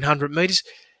 1,400 metres,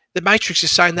 the matrix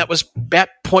is saying that was about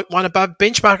 0.1 above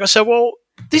benchmark. I said, well,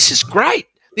 this is great.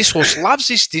 This horse loves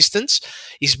this distance,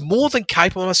 is more than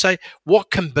capable. And I say, what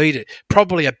can beat it?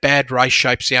 Probably a bad race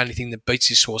shape's the only thing that beats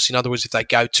this horse. In other words, if they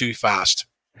go too fast.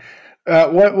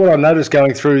 What I noticed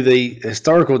going through the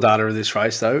historical data of this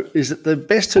race, though, is that the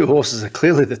best two horses are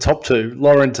clearly the top two,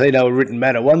 Laurentino and Written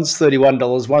Matter. One's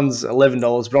 $31, one's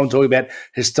 $11, but I'm talking about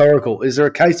historical. Is there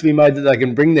a case to be made that they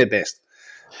can bring their best?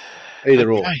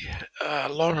 Either or.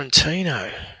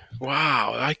 Laurentino.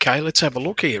 Wow. Okay, let's have a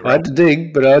look here. I had to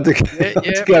dig, but I had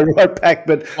to go right back.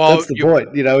 But that's the point.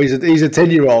 He's a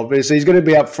 10-year-old, so he's going to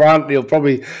be up front. He'll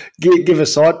probably give a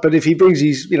sight. But if he brings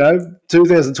his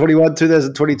 2021,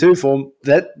 2022 form,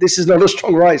 this is not a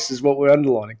strong race, is what we're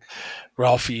underlining.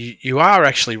 Ralph, you are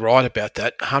actually right about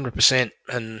that, 100%.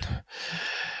 And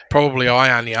probably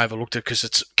I only overlooked it because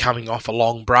it's coming off a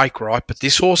long break, right? But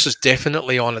this horse is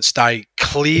definitely on its day,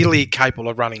 clearly capable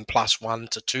of running +1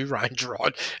 to 2 range,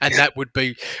 right? And that would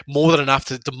be more than enough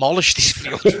to demolish this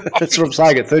field. Right? That's what I'm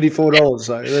saying at $34.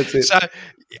 So that's it. So,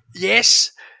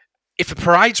 yes, if it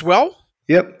parades well,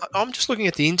 Yep. I'm just looking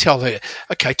at the intel here.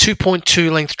 Okay,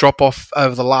 2.2 length drop off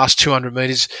over the last 200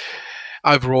 metres.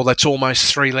 Overall, that's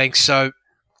almost 3 lengths. So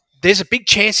there's a big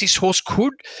chance this horse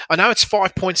could. I know it's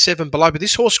 5.7 below, but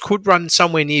this horse could run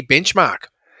somewhere near benchmark.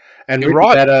 And You're Ricky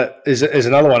right. Batter is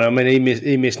another one. I mean,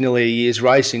 he missed nearly a year's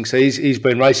racing, so he's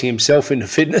been racing himself into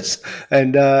fitness.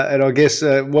 And I guess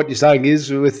what you're saying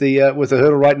is with the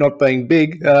hurdle rate not being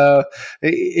big,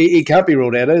 he can't be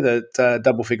ruled out either at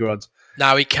double figure odds.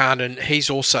 No, he can't, and he's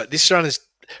also this run is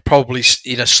probably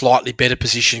in a slightly better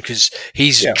position because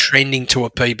he's trending to a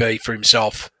PB for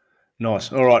himself.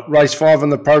 Nice. All right, race 5 on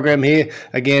the program here.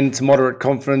 Again, it's moderate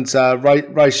confidence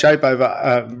race shape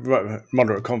over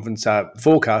moderate confidence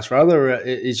forecast rather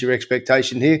is your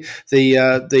expectation here.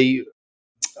 The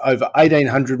over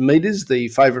 1,800 metres, the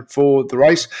favourite for the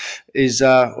race is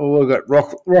we've got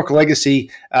Rock Legacy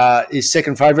is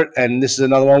second favourite, and this is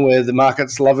another one where the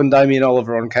market's loving Damien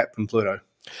Oliver on Captain Pluto.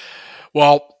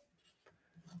 Well,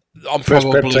 I'm First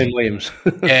prep probably team Williams.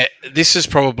 yeah. This is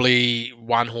probably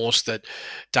one horse that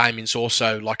Damien's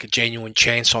also like a genuine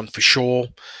chance on for sure.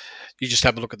 You just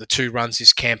have a look at the 2 runs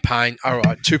this campaign. All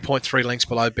right, 2.3 lengths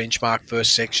below benchmark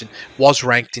first section. Was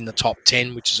ranked in the top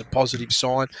 10, which is a positive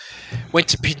sign. Went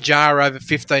to Pinjarra over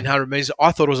 1,500 metres.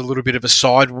 I thought it was a little bit of a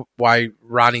sideway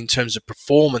run in terms of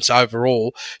performance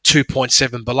overall,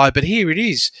 2.7 below. But here it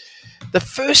is. The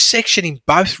first section in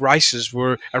both races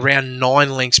were around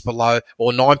 9 lengths below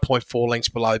or 9.4 lengths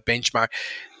below benchmark.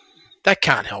 That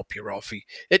can't help you, Ralphy.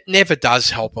 It never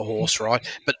does help a horse, right?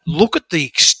 But look at the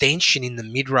extension in the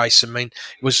mid-race. I mean,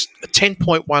 it was a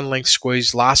 10.1 length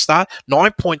squeeze last start,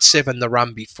 9.7 the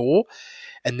run before,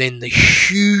 and then the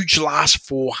huge last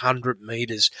 400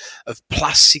 metres of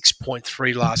plus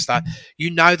 6.3 last start. You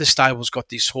know the stable's got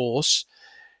this horse,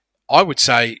 I would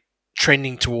say,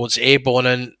 trending towards airborne,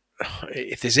 and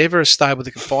if there's ever a stable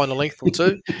that can find a length or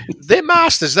two, they're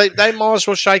masters. They might as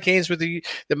well shake hands with the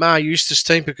Mar Eustace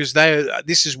team because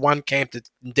this is one camp that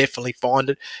can definitely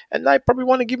find it, and they probably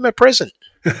want to give them a present.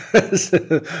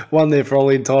 One there for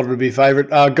Ollie entitled to be favourite.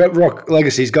 Rock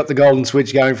Legacy's got the golden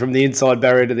switch going from the inside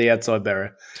barrier to the outside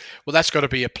barrier. Well, that's got to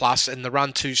be a plus, and the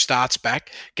run 2 starts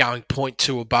back, going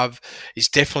 0.2 above, is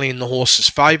definitely in the horse's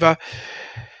favour.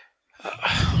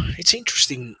 It's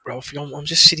interesting, Ralphie. I'm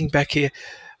just sitting back here.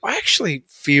 I actually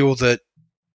feel that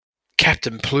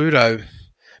Captain Pluto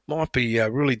might be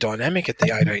really dynamic at the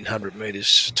 1,800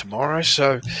 metres tomorrow.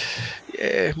 So,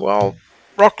 yeah, well,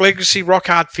 Rock Legacy, rock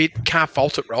hard fit, can't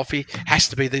fault it, Ralphie. Has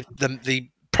to be the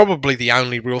probably the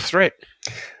only real threat.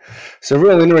 It's a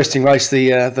real interesting race,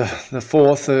 the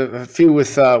fourth. A few with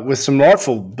some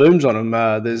rightful booms on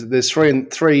them. There's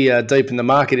three deep in the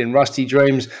market in Rusty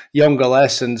Dreams, Young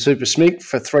Galas, and Super Smink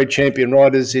for 3 champion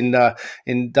riders in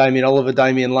Damien Oliver,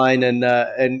 Damien Lane,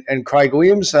 and Craig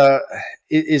Williams.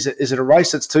 Is it a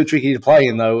race that's too tricky to play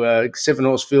in though?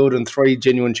 7-horse field and 3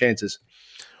 genuine chances.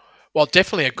 Well,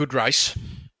 definitely a good race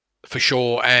for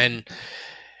sure, and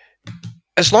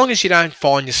as long as you don't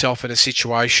find yourself in a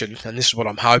situation, and this is what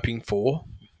I'm hoping for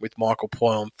with Michael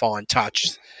Poy on Fine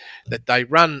Touch, that they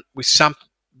run with some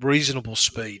reasonable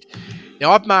speed.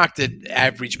 Now, I've marked it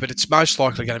average, but it's most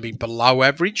likely going to be below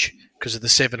average because of the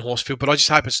 7-horse field, but I just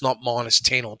hope it's not minus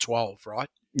 10 or 12, right?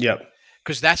 Yep.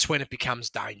 Because that's when it becomes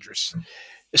dangerous.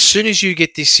 As soon as you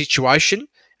get this situation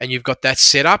and you've got that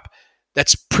set up,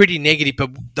 that's pretty negative,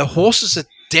 but the horses that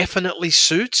definitely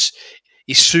suits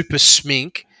is Super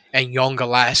Smink and Yonga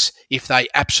Lass if they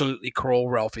absolutely crawl,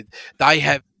 Ralphie. They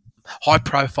have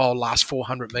high-profile last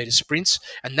 400-metre sprints,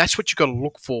 and that's what you've got to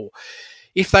look for.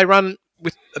 If they run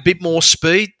with a bit more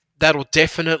speed, that'll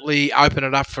definitely open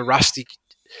it up for Rusty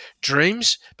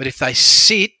Dreams. But if they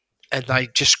sit and they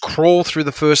just crawl through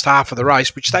the first half of the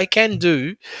race, which they can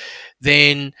do,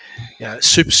 then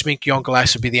Super Smink, Yonga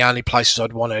Lass would be the only places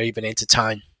I'd want to even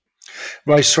entertain.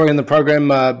 Race 3 in the program,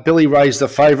 Billy Ray's the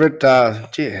favourite.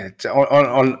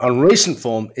 On recent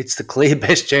form, it's the clear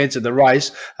best chance of the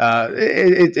race.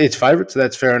 It's favourite, so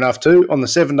that's fair enough too. On the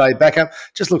 7-day backup,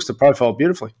 just looks to profile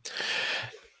beautifully.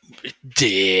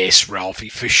 Yes, Ralphie,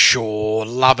 for sure.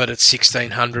 Love it at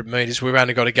 1,600 metres. We've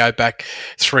only got to go back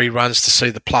 3 runs to see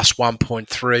the plus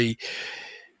 1.3.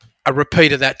 A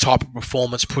repeat of that type of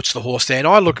performance puts the horse down.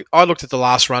 I looked at the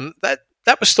last run. That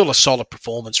was still a solid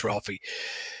performance, Ralphie.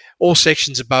 All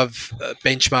sections above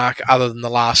benchmark other than the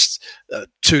last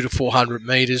 200 to 400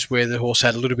 metres where the horse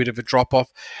had a little bit of a drop-off.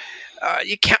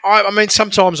 You can't. I mean,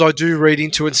 sometimes I do read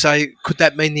into it and say, could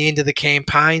that mean the end of the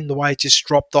campaign? The way it just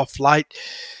dropped off late.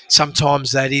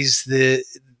 Sometimes that is the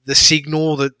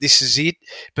signal that this is it.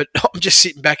 But I'm just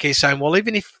sitting back here saying, well,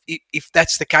 even if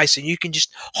that's the case, and you can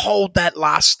just hold that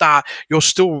last start, you're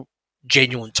still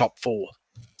genuine top four.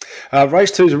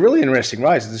 Race 2 is a really interesting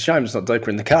race. It's a shame it's not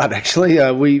deeper in the card, actually.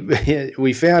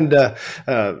 We found,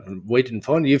 we didn't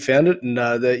find it, you found it, and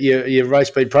your race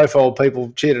speed profile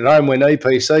people cheered at home when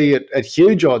EPC at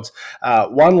huge odds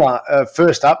won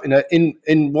first up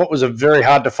in what was a very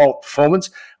hard default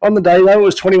performance. On the day, though, it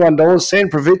was $21.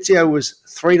 San Provizio was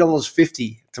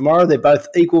 $3.50. Tomorrow, they're both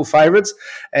equal favourites.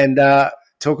 And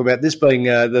talk about this being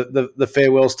the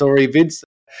farewell story, Vince.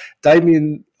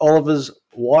 Damien Oliver's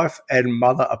wife and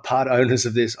mother are part owners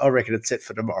of this. I reckon it's set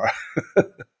for tomorrow.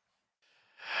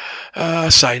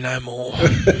 Say no more.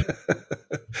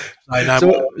 Say no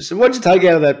more. So what did you take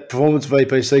out of that performance of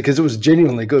EPC? Because it was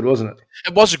genuinely good, wasn't it?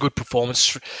 It was a good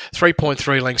performance.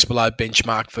 3.3 lengths below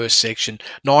benchmark first section.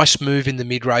 Nice move in the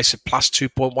mid-race at plus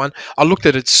 2.1. I looked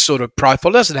at its sort of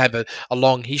profile. It doesn't have a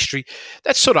long history.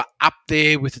 That's sort of up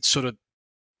there with its sort of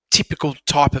typical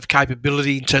type of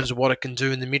capability in terms of what it can do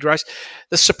in the mid-race.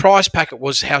 The surprise packet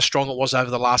was how strong it was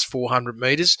over the last 400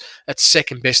 metres. That's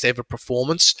second best ever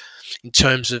performance in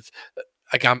terms of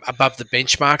above the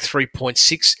benchmark,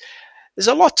 3.6. There's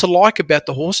a lot to like about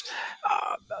the horse.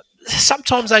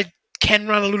 Sometimes they can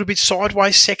run a little bit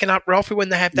sideways second up, Ralphy, when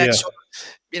they have that sort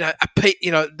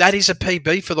of, that is a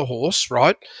PB for the horse,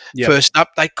 right? Yep. First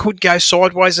up, they could go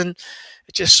sideways, and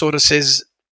it just sort of says,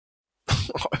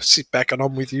 I sit back and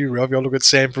I'm with you, Ralphy. I look at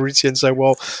San Provizio and say,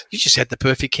 well, you just had the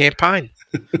perfect campaign.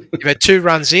 You've had 2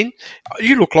 runs in.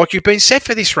 You look like you've been set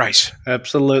for this race.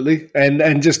 Absolutely.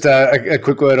 And just a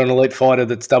quick word on Elite Fighter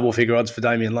that's double figure odds for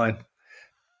Damien Lane.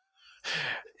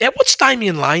 Now, what's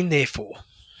Damien Lane there for?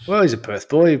 Well, he's a Perth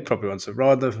boy. He probably wants to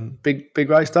ride the big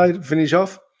race day to finish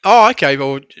off. Oh, okay.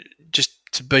 Well, just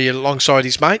to be alongside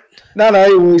his mate? No,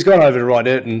 he's gone over to ride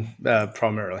Ayrton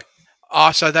primarily.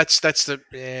 Oh, so that's the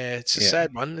it's a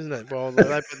sad one, isn't it? Well,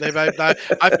 hopefully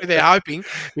they're hoping,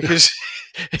 because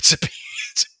it's a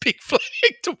big flag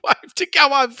to wave to go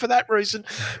over for that reason.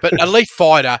 But Elite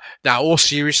Fighter, no, all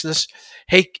seriousness,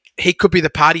 he could be the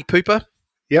party pooper.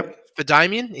 Yep. For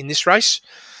Damien in this race.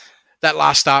 That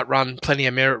last start run, plenty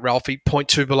of merit, Ralphie.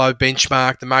 0.2 below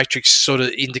benchmark. The matrix sort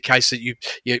of indicates that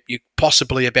you're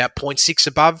possibly about 0.6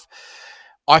 above.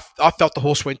 I felt the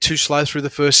horse went too slow through the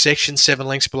first section, 7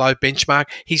 lengths below benchmark.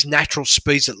 His natural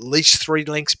speed's at least 3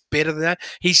 lengths better than that.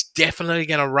 He's definitely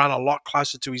going to run a lot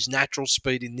closer to his natural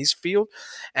speed in this field,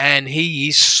 and he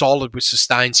is solid with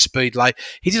sustained speed late.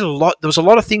 He did a lot. There was a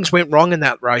lot of things went wrong in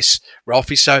that race,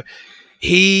 Ralphie, so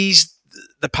he's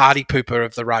the party pooper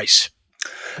of the race.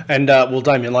 And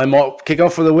Damien Lane might kick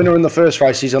off with a winner in the first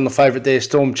race. He's on the favourite there,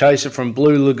 Storm Chaser from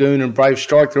Blue Lagoon and Brave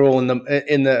Strike. They're all in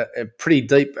the pretty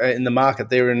deep in the market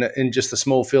there in just a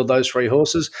small field. Those 3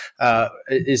 horses.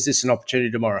 Is this an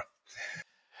opportunity tomorrow?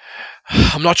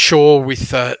 I'm not sure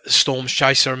with Storm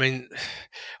Chaser. I mean,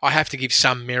 I have to give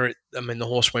some merit. I mean, the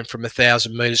horse went from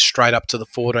 1,000 metres straight up to the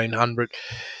 1,400.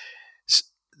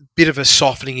 Bit of a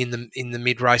softening in the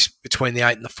mid race between the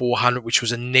 8 and the 400, which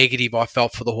was a negative I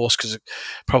felt for the horse, because it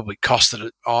probably costed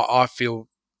it. I feel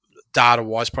data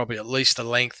wise probably at least a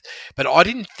length, but I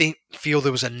didn't feel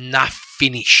there was enough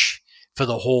finish for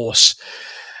the horse.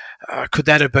 Could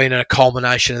that have been a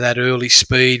culmination of that early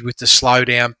speed with the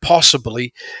slowdown?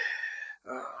 Possibly.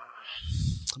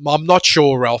 I'm not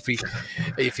sure, Ralphie,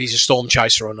 if he's a Storm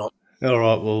Chaser or not. All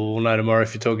right, well, we'll know tomorrow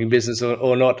if you're talking business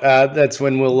or not. That's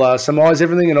when we'll surmise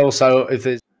everything, and also if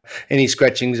there's any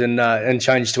scratchings and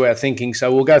change to our thinking.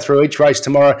 So we'll go through each race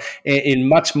tomorrow in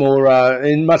much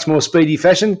more speedy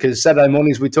fashion, because Saturday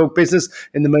mornings we talk business.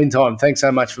 In the meantime, thanks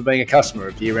so much for being a customer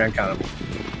of Year Round Carnival.